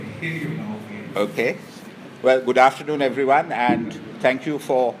hear you now. Okay. Well, good afternoon, everyone, and thank you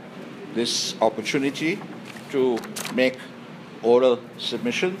for this opportunity to make oral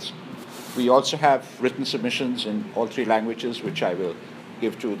submissions. We also have written submissions in all three languages, which I will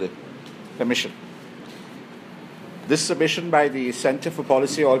give to the Commission. This submission by the Center for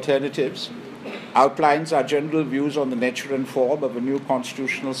Policy Alternatives outlines our general views on the nature and form of a new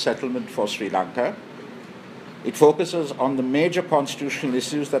constitutional settlement for Sri Lanka. It focuses on the major constitutional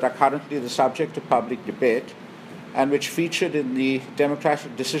issues that are currently the subject of public debate and which featured in the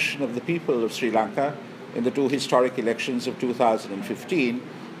democratic decision of the people of Sri Lanka in the two historic elections of 2015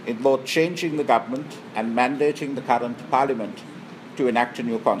 in both changing the government and mandating the current parliament to enact a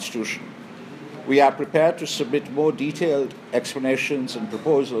new constitution. We are prepared to submit more detailed explanations and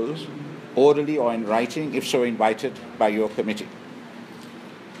proposals, orally or in writing, if so invited by your committee.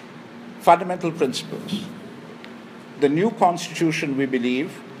 Fundamental principles. The new constitution, we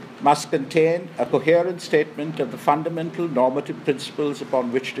believe, must contain a coherent statement of the fundamental normative principles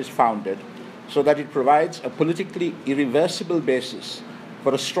upon which it is founded, so that it provides a politically irreversible basis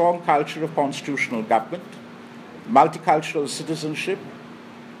for a strong culture of constitutional government, multicultural citizenship,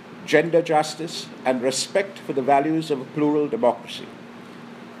 gender justice, and respect for the values of a plural democracy.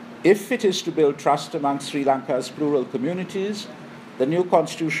 If it is to build trust among Sri Lanka's plural communities, the new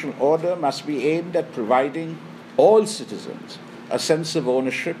constitutional order must be aimed at providing all citizens a sense of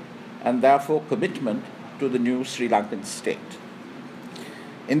ownership and therefore commitment to the new Sri Lankan state.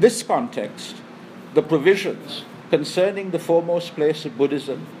 In this context, the provisions concerning the foremost place of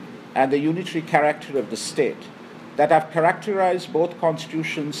Buddhism and the unitary character of the state that have characterized both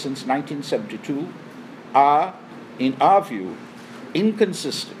constitutions since 1972 are, in our view,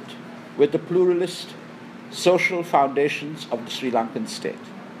 inconsistent with the pluralist social foundations of the Sri Lankan state.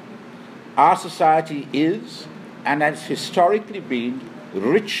 Our society is and has historically been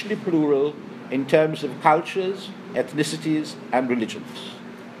richly plural in terms of cultures, ethnicities, and religions.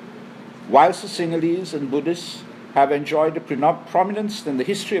 Whilst the Sinhalese and Buddhists have enjoyed a prominence in the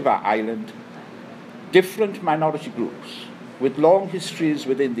history of our island, different minority groups with long histories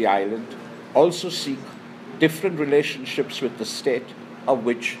within the island also seek different relationships with the state of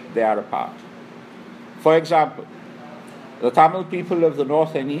which they are a part. For example, the Tamil people of the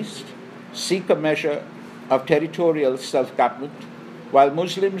north and east seek a measure of territorial self-government, while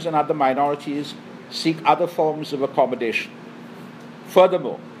Muslims and other minorities seek other forms of accommodation.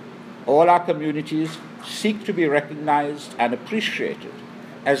 Furthermore, all our communities seek to be recognized and appreciated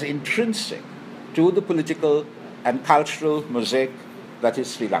as intrinsic to the political and cultural mosaic that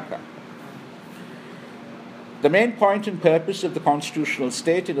is Sri Lanka. The main point and purpose of the constitutional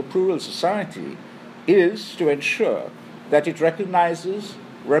state in a plural society is to ensure that it recognizes,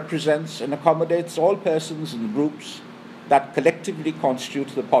 represents, and accommodates all persons and groups that collectively constitute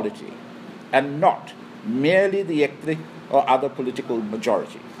the polity, and not merely the ethnic or other political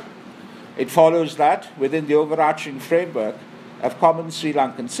majority. It follows that, within the overarching framework of common Sri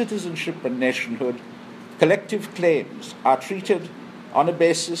Lankan citizenship and nationhood, collective claims are treated on a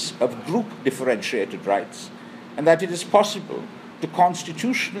basis of group differentiated rights, and that it is possible to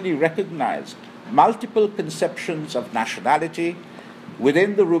constitutionally recognize multiple conceptions of nationality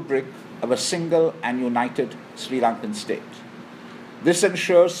within the rubric of a single and united Sri Lankan state. This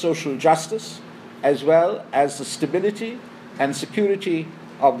ensures social justice as well as the stability and security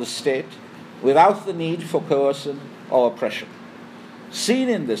of the state without the need for coercion or oppression. Seen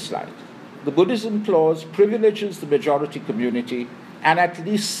in this light, the Buddhism clause privileges the majority community and at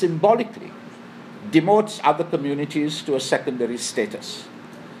least symbolically demotes other communities to a secondary status.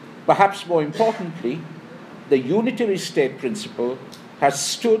 Perhaps more importantly, the unitary state principle has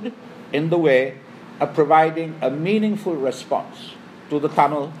stood in the way of providing a meaningful response to the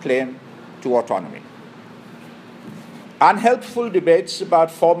Tamil claim to autonomy. Unhelpful debates about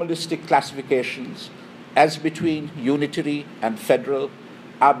formalistic classifications as between unitary and federal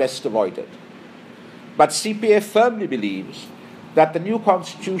are best avoided. But CPA firmly believes that the new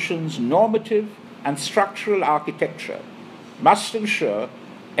constitution's normative and structural architecture must ensure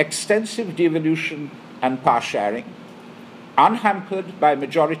extensive devolution and power sharing, unhampered by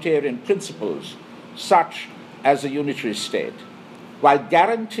majoritarian principles such as a unitary state, while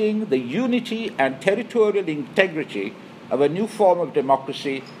guaranteeing the unity and territorial integrity of a new form of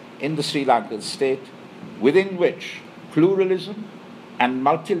democracy in the Sri Lankan state, within which pluralism and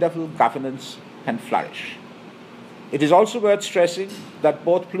multi-level governance can flourish. It is also worth stressing that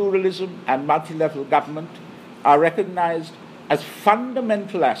both pluralism and multi-level government are recognized as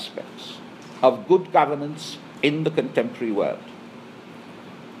fundamental aspects of good governance in the contemporary world.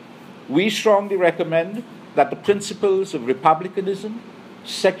 We strongly recommend that the principles of republicanism,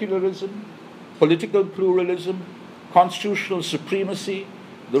 secularism, political pluralism, constitutional supremacy,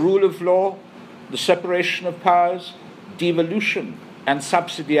 the rule of law, the separation of powers, devolution, and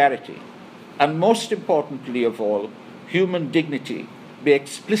subsidiarity, and most importantly of all, human dignity, be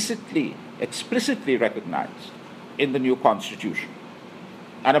explicitly recognized in the new Constitution.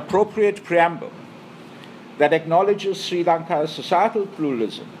 An appropriate preamble that acknowledges Sri Lanka's societal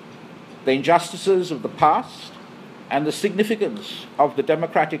pluralism, the injustices of the past, and the significance of the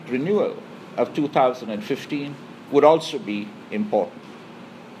democratic renewal of 2015 would also be important.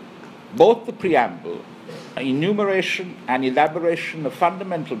 Both the preamble, enumeration, and elaboration of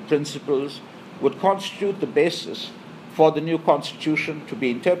fundamental principles would constitute the basis for the new Constitution to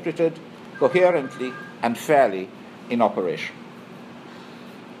be interpreted coherently and fairly in operation.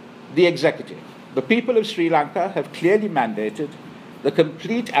 The executive. The people of Sri Lanka have clearly mandated the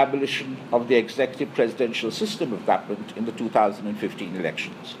complete abolition of the executive presidential system of government in the 2015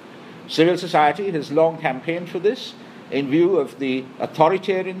 elections. Civil society has long campaigned for this in view of the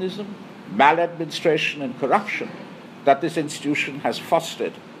authoritarianism, maladministration, and corruption that this institution has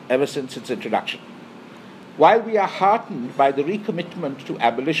fostered ever since its introduction. While we are heartened by the recommitment to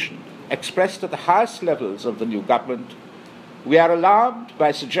abolition expressed at the highest levels of the new government, we are alarmed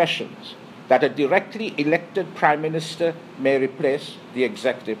by suggestions that a directly elected Prime Minister may replace the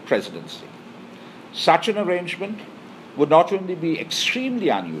executive presidency. Such an arrangement would not only be extremely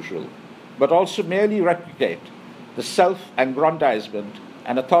unusual, but also merely replicate the self-aggrandizement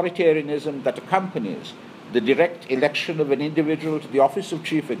and authoritarianism that accompanies the direct election of an individual to the office of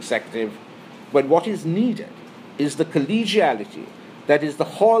chief executive, when what is needed is the collegiality that is the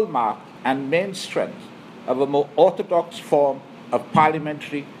hallmark and main strength of a more orthodox form of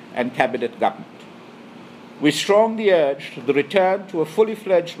parliamentary and cabinet government. We strongly urged the return to a fully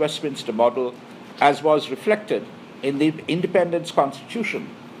fledged Westminster model, as was reflected in the Independence Constitution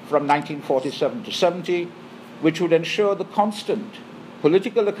from 1947 to 70, which would ensure the constant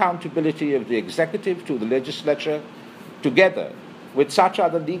political accountability of the executive to the legislature, together with such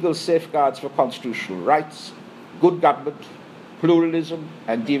other legal safeguards for constitutional rights, good government, pluralism,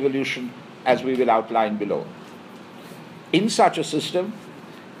 and devolution, as we will outline below. In such a system,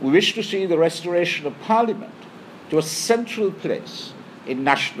 we wish to see the restoration of Parliament to a central place in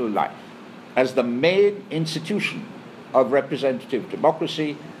national life as the main institution of representative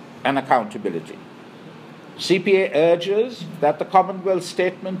democracy and accountability. CPA urges that the Commonwealth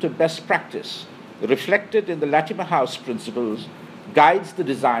Statement of Best Practice, reflected in the Latimer House Principles, guides the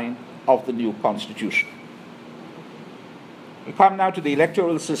design of the new Constitution. We come now to the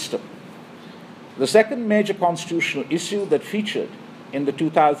electoral system. The second major constitutional issue that featured in the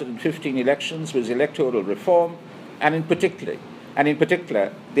 2015 elections was electoral reform, and in particular,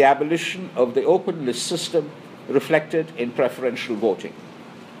 the abolition of the open list system reflected in preferential voting.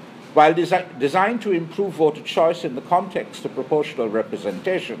 While designed to improve voter choice in the context of proportional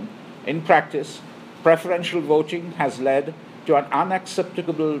representation, in practice, preferential voting has led to an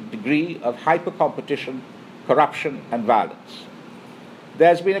unacceptable degree of hyper-competition, corruption, and violence. There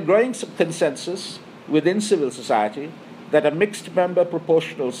has been a growing consensus within civil society that a mixed-member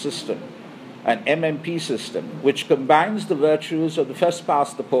proportional system, an MMP system, which combines the virtues of the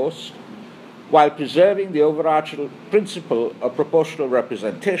first-past-the-post while preserving the overarching principle of proportional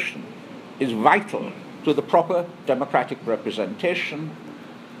representation, is vital to the proper democratic representation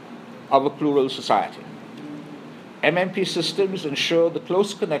of a plural society. MMP systems ensure the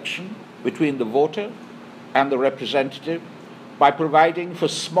close connection between the voter and the representative by providing for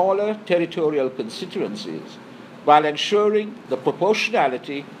smaller territorial constituencies while ensuring the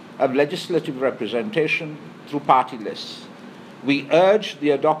proportionality of legislative representation through party lists. We urge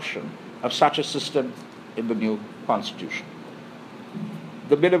the adoption of such a system in the new Constitution.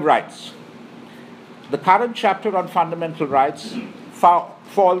 The Bill of Rights. The current chapter on fundamental rights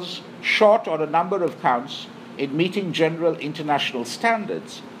falls short on a number of counts in meeting general international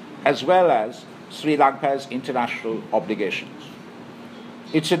standards as well as Sri Lanka's international obligations.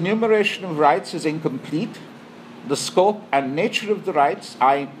 Its enumeration of rights is incomplete. The scope and nature of the rights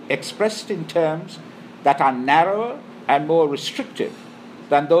are expressed in terms that are narrower and more restrictive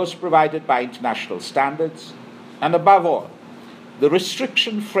than those provided by international standards, and above all, the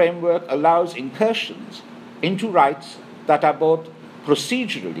restriction framework allows incursions into rights that are both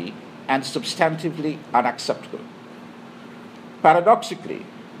procedurally and substantively unacceptable. Paradoxically,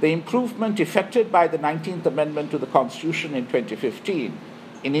 the improvement effected by the 19th Amendment to the Constitution in 2015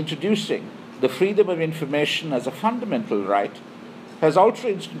 in introducing the freedom of information as a fundamental right has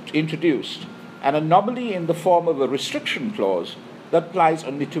also introduced an anomaly in the form of a restriction clause that applies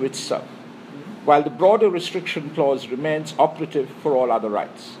only to itself. while the broader restriction clause remains operative for all other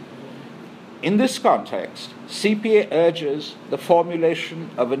rights. In this context, CPA urges the formulation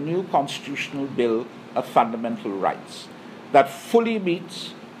of a new constitutional bill of fundamental rights that fully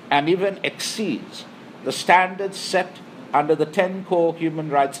meets and even exceeds the standards set under the 10 core human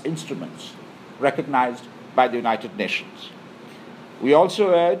rights instruments recognized by the United Nations. We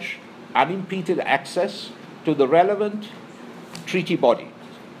also urge unimpeded access to the relevant treaty bodies.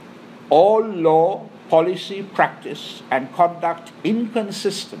 All law, policy, practice, and conduct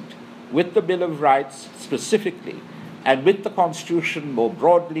inconsistent with the Bill of Rights specifically and with the Constitution more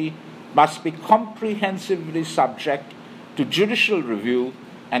broadly must be comprehensively subject to judicial review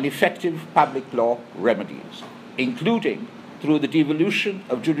and effective public law remedies, including through the devolution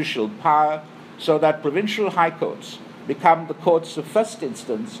of judicial power so that provincial high courts become the courts of first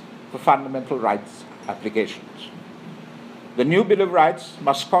instance for fundamental rights applications. The new Bill of Rights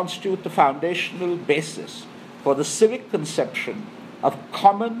must constitute the foundational basis for the civic conception of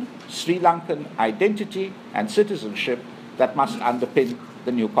common Sri Lankan identity and citizenship that must underpin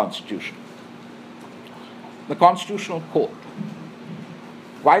the new Constitution. The Constitutional Court.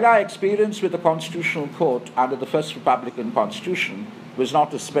 While our experience with the Constitutional Court under the First Republican Constitution was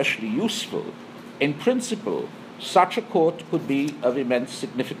not especially useful, in principle, such a court could be of immense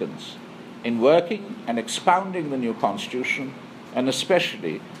significance in working and expounding the new Constitution, and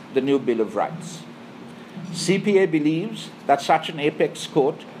especially the new Bill of Rights. CPA believes that such an apex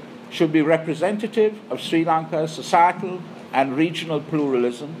court should be representative of Sri Lanka's societal and regional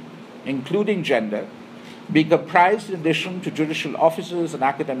pluralism, including gender, be comprised in addition to judicial officers and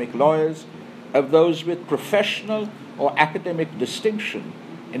academic lawyers of those with professional or academic distinction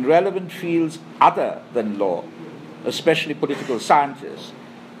in relevant fields other than law, especially political scientists,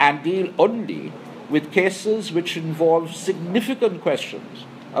 and deal only with cases which involve significant questions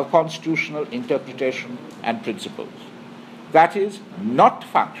of constitutional interpretation and principles. That is, not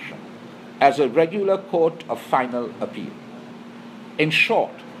function as a regular court of final appeal. In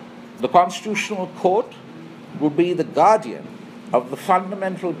short, the Constitutional Court will be the guardian of the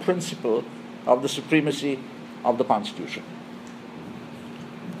fundamental principle of the supremacy of the Constitution.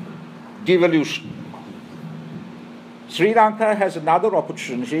 Devolution. Sri Lanka has another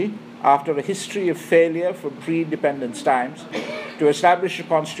opportunity, after a history of failure from pre-independence times, to establish a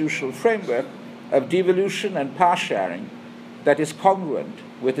constitutional framework of devolution and power sharing that is congruent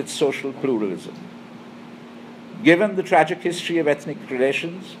with its social pluralism. Given the tragic history of ethnic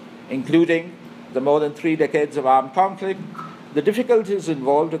relations, including the more than 3 decades of armed conflict, the difficulties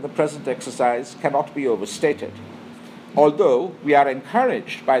involved in the present exercise cannot be overstated, although we are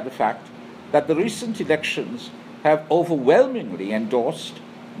encouraged by the fact that the recent elections have overwhelmingly endorsed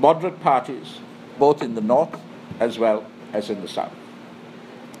moderate parties, both in the north as well as in the south.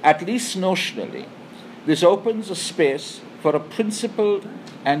 At least notionally, this opens a space for a principled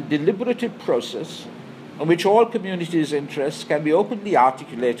and deliberative process in which all communities' interests can be openly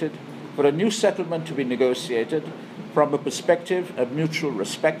articulated for a new settlement to be negotiated from a perspective of mutual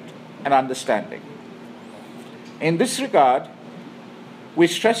respect and understanding. In this regard, we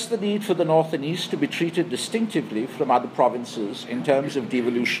stress the need for the North and East to be treated distinctively from other provinces in terms of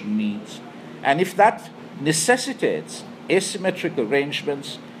devolution needs, and if that necessitates asymmetric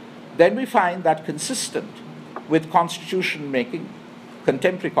arrangements, then we find that consistent with constitution making,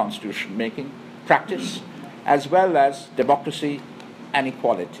 contemporary constitution making practice, as well as democracy and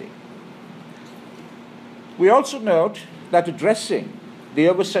equality. We also note that addressing the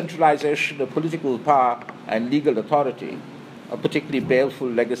over-centralization of political power and legal authority, a particularly baleful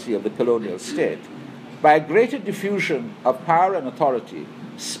legacy of the colonial state, by a greater diffusion of power and authority,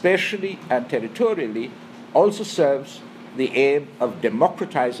 spatially and territorially, also serves the aim of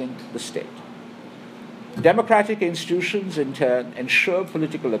democratizing the state. Democratic institutions, in turn, ensure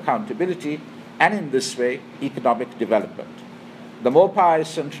political accountability and, in this way, economic development. The more power is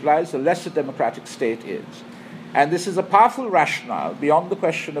centralized, the less a democratic state is. And this is a powerful rationale beyond the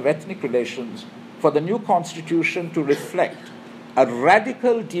question of ethnic relations for the new constitution to reflect a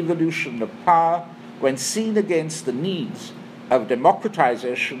radical devolution of power when seen against the needs of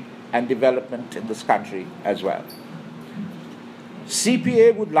democratization and development in this country as well.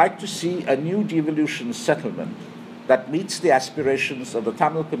 CPA would like to see a new devolution settlement that meets the aspirations of the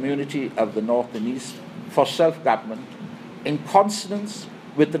Tamil community of the North and East for self-government in consonance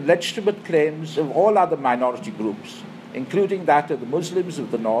with the legitimate claims of all other minority groups, including that of the Muslims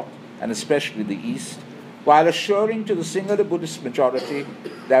of the North and especially the East, while assuring to the Sinhala Buddhist majority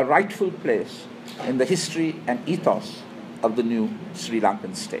their rightful place in the history and ethos of the new Sri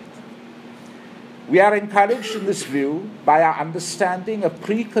Lankan state. We are encouraged in this view by our understanding of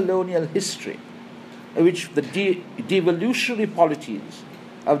pre-colonial history in which the devolutionary polities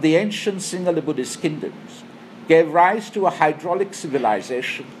of the ancient singular Buddhist kingdoms gave rise to a hydraulic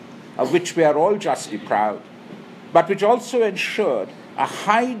civilization of which we are all justly proud, but which also ensured a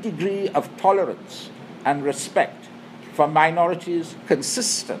high degree of tolerance and respect for minorities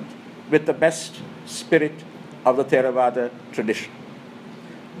consistent with the best spirit of the Theravada tradition.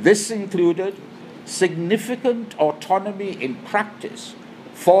 This included significant autonomy in practice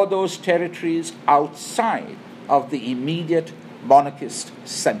for those territories outside of the immediate monarchist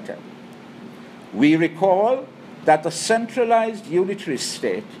center. We recall that the centralized unitary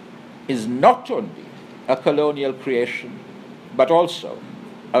state is not only a colonial creation, but also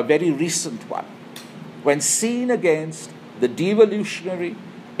a very recent one, when seen against the devolutionary,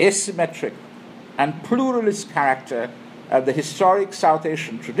 asymmetric, and pluralist character of the historic South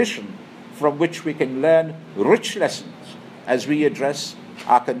Asian tradition, from which we can learn rich lessons as we address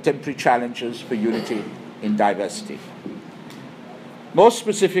our contemporary challenges for unity in diversity. Most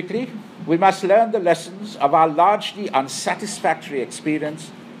specifically, we must learn the lessons of our largely unsatisfactory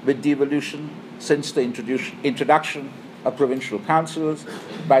experience with devolution since the introduction of provincial councils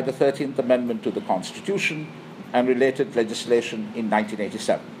by the 13th Amendment to the Constitution and related legislation in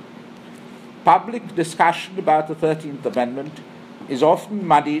 1987. Public discussion about the 13th Amendment is often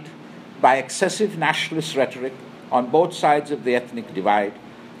muddied by excessive nationalist rhetoric on both sides of the ethnic divide,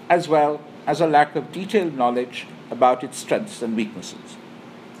 as well as a lack of detailed knowledge about its strengths and weaknesses.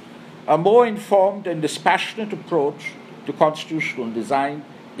 A more informed and dispassionate approach to constitutional design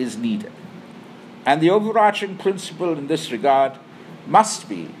is needed. And the overarching principle in this regard must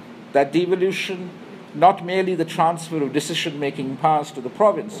be that devolution, not merely the transfer of decision-making powers to the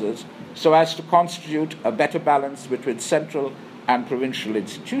provinces so as to constitute a better balance between central and provincial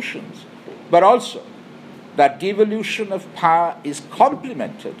institutions, but also that devolution of power is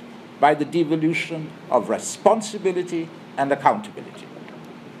complemented by the devolution of responsibility and accountability.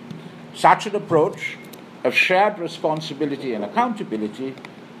 Such an approach of shared responsibility and accountability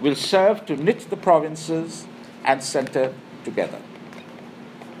will serve to knit the provinces and center together.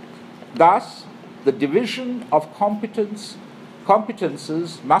 Thus, the division of competences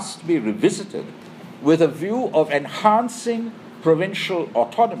must be revisited with a view of enhancing provincial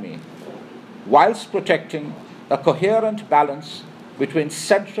autonomy whilst protecting a coherent balance between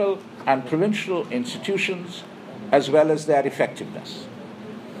central and provincial institutions as well as their effectiveness.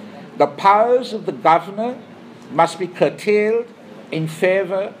 The powers of the governor must be curtailed in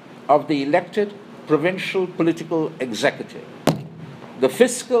favor of the elected provincial political executive. The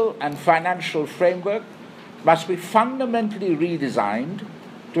fiscal and financial framework must be fundamentally redesigned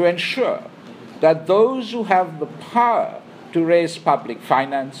to ensure that those who have the power to raise public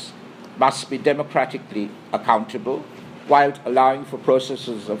finance must be democratically accountable while allowing for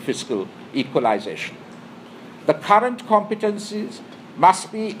processes of fiscal equalization. The current competencies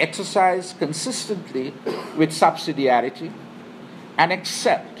must be exercised consistently with subsidiarity and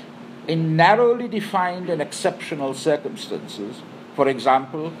except in narrowly defined and exceptional circumstances, for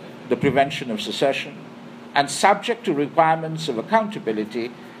example, the prevention of secession, and subject to requirements of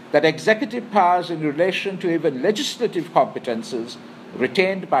accountability, that executive powers in relation to even legislative competences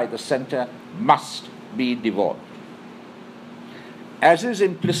retained by the centre must be devolved. As is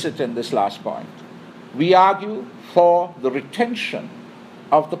implicit in this last point, we argue for the retention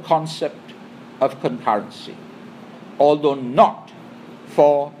of the concept of concurrency, although not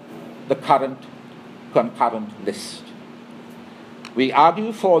for the current concurrent list. We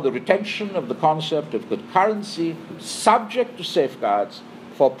argue for the retention of the concept of concurrency subject to safeguards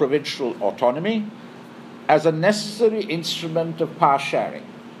for provincial autonomy as a necessary instrument of power sharing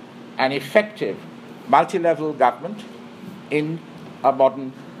and effective multi-level government in a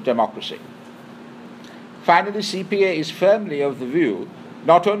modern democracy. Finally, CPA is firmly of the view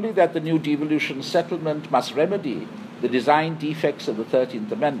not only that the new devolution settlement must remedy the design defects of the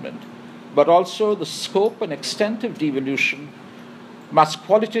 13th Amendment, but also the scope and extent of devolution must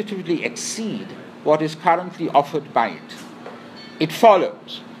qualitatively exceed what is currently offered by it. It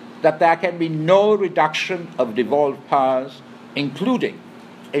follows that there can be no reduction of devolved powers, including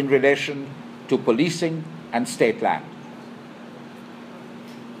in relation to policing and state land.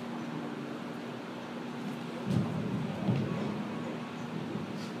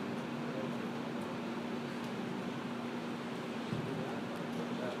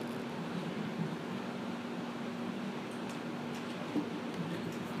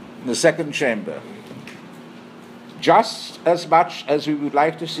 The second chamber. Just as much as we would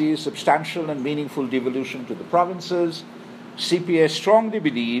like to see substantial and meaningful devolution to the provinces, CPA strongly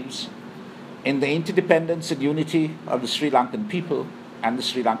believes in the interdependence and unity of the Sri Lankan people and the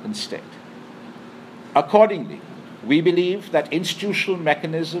Sri Lankan state. Accordingly, we believe that institutional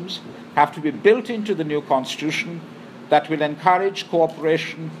mechanisms have to be built into the new constitution that will encourage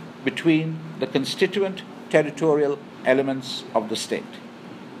cooperation between the constituent territorial elements of the state.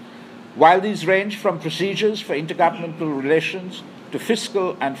 While these range from procedures for intergovernmental relations to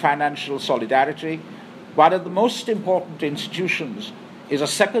fiscal and financial solidarity, one of the most important institutions is a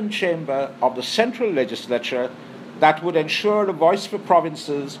second chamber of the central legislature that would ensure a voice for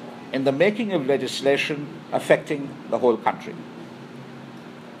provinces in the making of legislation affecting the whole country.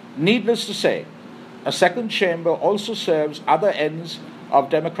 Needless to say, a second chamber also serves other ends of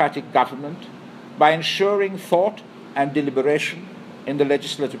democratic government by ensuring thought and deliberation in the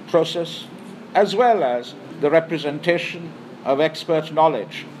legislative process, as well as the representation of expert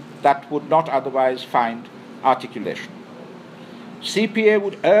knowledge that would not otherwise find articulation. CPA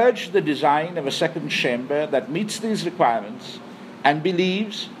would urge the design of a second chamber that meets these requirements and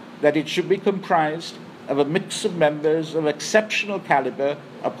believes that it should be comprised of a mix of members of exceptional caliber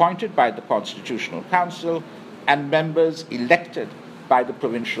appointed by the Constitutional Council and members elected by the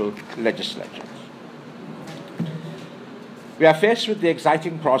provincial legislatures. We are faced with the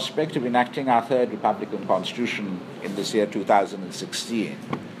exciting prospect of enacting our third Republican Constitution in this year 2016.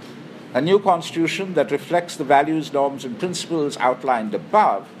 A new Constitution that reflects the values, norms, and principles outlined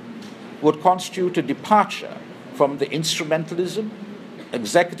above would constitute a departure from the instrumentalism,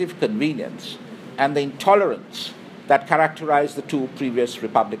 executive convenience, and the intolerance that characterized the two previous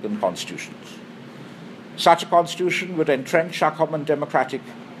Republican constitutions. Such a constitution would entrench our common democratic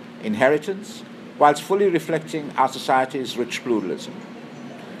inheritance whilst fully reflecting our society's rich pluralism.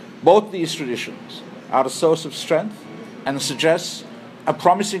 Both these traditions are a source of strength and suggest a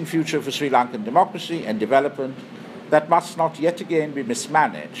promising future for Sri Lankan democracy and development that must not yet again be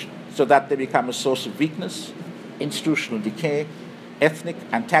mismanaged so that they become a source of weakness, institutional decay, ethnic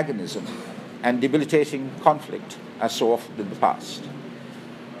antagonism, and debilitating conflict as so often in the past.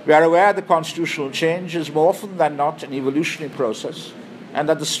 We are aware that constitutional change is more often than not an evolutionary process and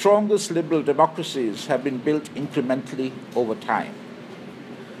that the strongest liberal democracies have been built incrementally over time.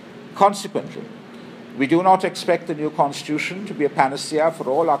 Consequently, we do not expect the new constitution to be a panacea for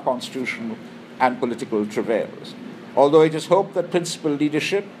all our constitutional and political travails, although it is hoped that principal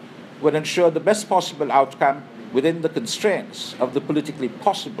leadership will ensure the best possible outcome within the constraints of the politically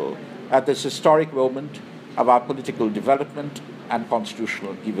possible at this historic moment of our political development and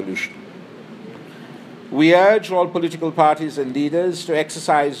constitutional evolution. We urge all political parties and leaders to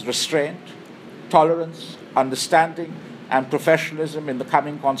exercise restraint, tolerance, understanding, and professionalism in the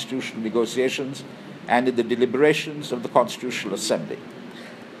coming constitutional negotiations and in the deliberations of the Constitutional Assembly.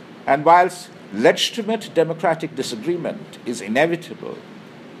 And whilst legitimate democratic disagreement is inevitable,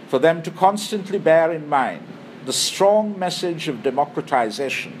 for them to constantly bear in mind the strong message of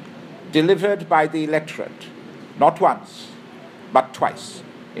democratization delivered by the electorate, not once, but twice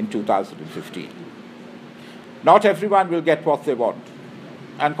in 2015. Not everyone will get what they want,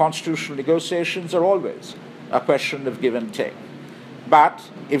 and constitutional negotiations are always a question of give and take. But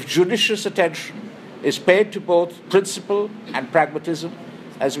if judicious attention is paid to both principle and pragmatism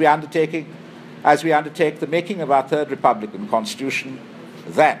as we undertake the making of our third Republican Constitution,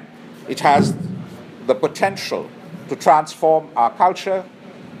 then it has the potential to transform our culture,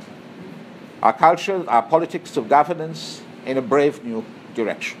 our politics of governance in a brave new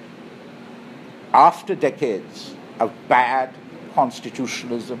direction. After decades of bad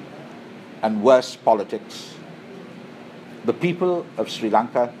constitutionalism and worse politics, the people of Sri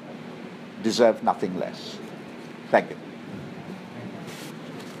Lanka deserve nothing less. Thank you.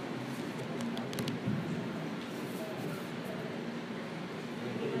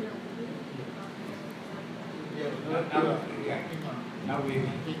 Now we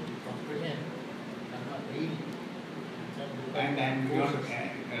and we also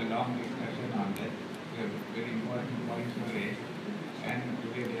had a long discussion on that. Very important points were raised, and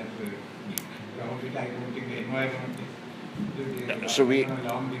today there's probably I don't think the environment is So we a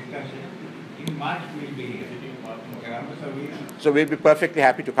long discussion. In March we'll be here. So we'll be perfectly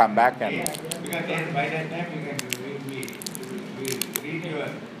happy to come back and Because then by that time we'll read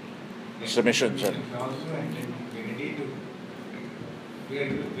your submissions and also, and then we're ready to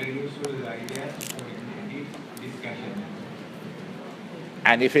very useful ideas for deep discussion.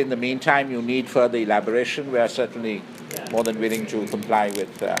 And if in the meantime you need further elaboration, we are certainly more than willing to comply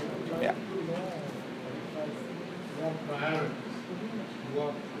with, yeah.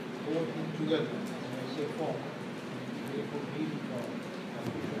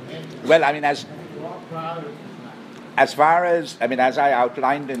 Well, I mean, as far as, as I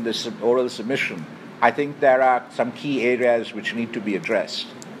outlined in this oral submission, I think there are some key areas which need to be addressed.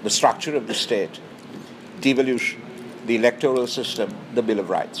 The structure of the state, devolution, the electoral system, the Bill of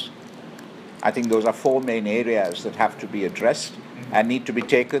Rights. I think those are four main areas that have to be addressed and need to be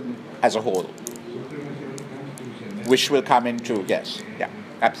taken as a whole, which will come into, yes, yeah,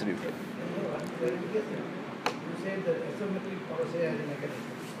 absolutely. You said the asymmetric policy as a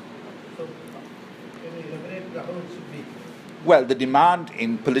mechanism. So, can you elaborate how it should be? Well, the demand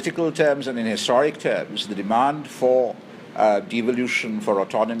in political terms and in historic terms, the demand for devolution, for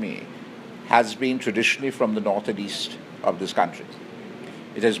autonomy, has been traditionally from the north and east of this country.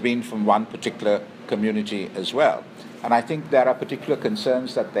 It has been from one particular community as well. And I think there are particular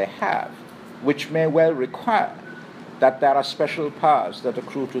concerns that they have, which may well require that there are special powers that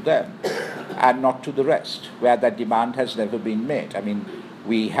accrue to them and not to the rest, where that demand has never been made. I mean,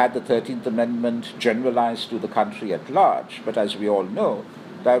 we had the 13th Amendment generalized to the country at large, but as we all know,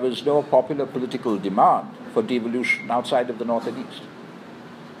 there was no popular political demand for devolution outside of the north and east.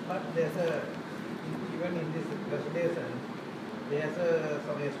 But there's even in this legislation, there's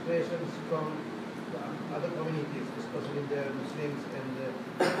some aspirations from other communities, especially the Muslims and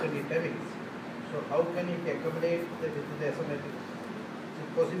the Tamils. So how can it accommodate the asymmetric? Is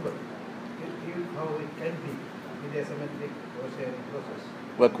it possible? How it can be with the asymmetric process?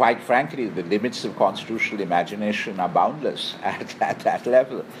 Well, quite frankly, the limits of constitutional imagination are boundless at that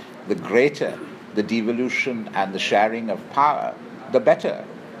level. The greater the devolution and the sharing of power, the better,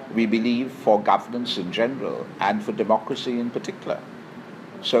 we believe, for governance in general and for democracy in particular.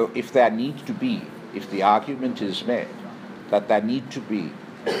 So if the argument is made that there need to be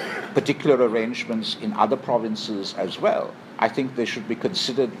particular arrangements in other provinces as well, I think they should be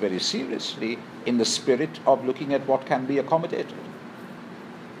considered very seriously in the spirit of looking at what can be accommodated.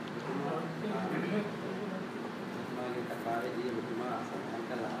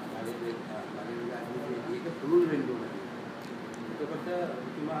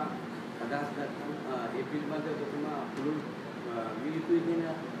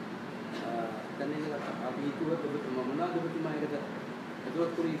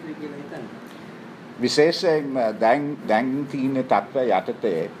 විශේෂයෙන්ම දැන් තියෙන තත්ත්වය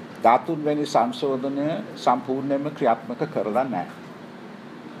යටතේ 13 වෙනි සංශෝධනය සම්පූර්ණයෙන්ම ක්‍රියාත්මක කරලා නැහැ.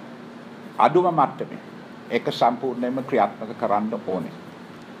 අඩුම මට්ටමේ ඒක සම්පූර්ණයෙන්ම ක්‍රියාත්මක කරන්න ඕනේ.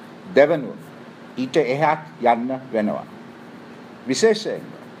 දෙවනුව ඊට එහාට යන්න වෙනවා. විශේෂයෙන්ම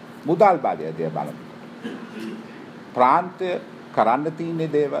මුදල් බලය දිහා බලමු. ප්‍රාන්තය කරන්න තියෙන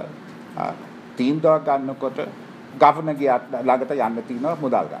දේවල් තීන්දුවක් ගන්නකොට ගවර්නර්ගේ ළඟට යන්න තියෙනවා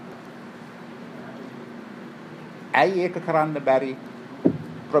මුදල් ගන්න. ඇයි ඒක කරන්න බැරි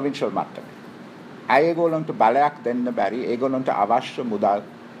ප්‍රොවින්ෂල් මට්ටමේ? ඇයි ඒගොල්ලන්ට බලයක් දෙන්න බැරි ඒගොල්ලන්ට අවශ්‍ය මුදල්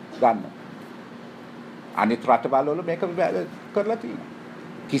ගන්න? අනිත් රටවල් වල මේක කරලා තියෙනවා.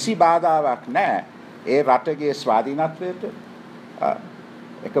 කිසි බාධාවක් නැහැ ඒ රටගේ ස්වාධීනත්වයට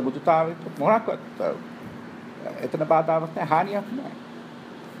එකමුතුතාවයට මොනක්වත් එතන බාධාවක් නැහැ, හානියක් නැහැ.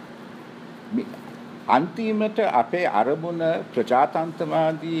 අන්තිමට අපේ අරමුණ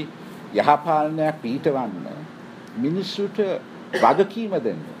ප්‍රජාතන්ත්‍රවාදී යහපාලනයක් පිහිටවන්න මිනිස්සුට වගකීම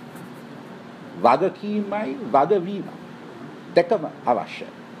දෙන්න. වගකීමයි වගවීම දෙකම අවශ්‍යයි.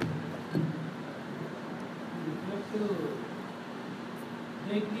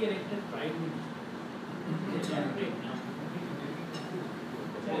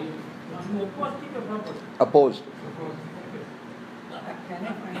 Opposed.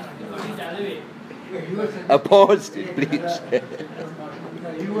 Opposed, please.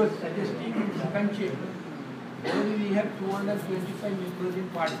 You were suggesting second chamber. Already we have 225 members in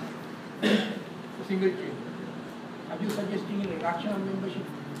parliament, single chamber. Are you suggesting a reduction of membership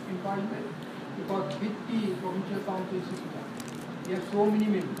in parliament? Because with the provincial council system, there are so many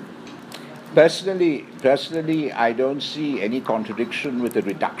members. Personally, I don't see any contradiction with the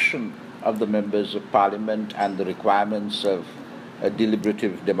reduction of the members of parliament and the requirements of a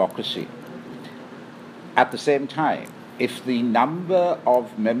deliberative democracy. At the same time, if the number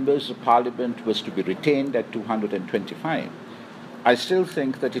of members of parliament was to be retained at 225, I still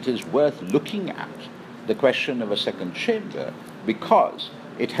think that it is worth looking at the question of a second chamber because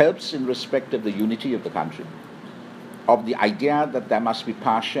it helps in respect of the unity of the country, of the idea that there must be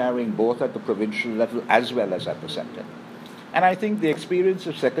power sharing both at the provincial level as well as at the centre. And I think the experience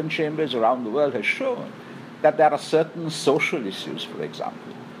of second chambers around the world has shown that there are certain social issues, for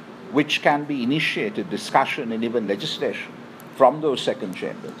example, which can be initiated, discussion and even legislation from those second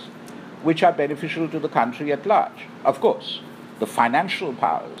chambers, which are beneficial to the country at large. Of course, the financial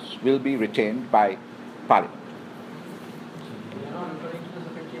powers will be retained by Parliament. You are not referring to the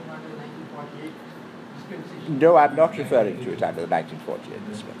second chamber under the 1948 dispensation? No, I'm not referring to it under the 1948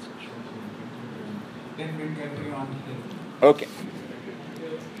 dispensation. Then we'll continue on. Okay.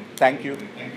 Thank you.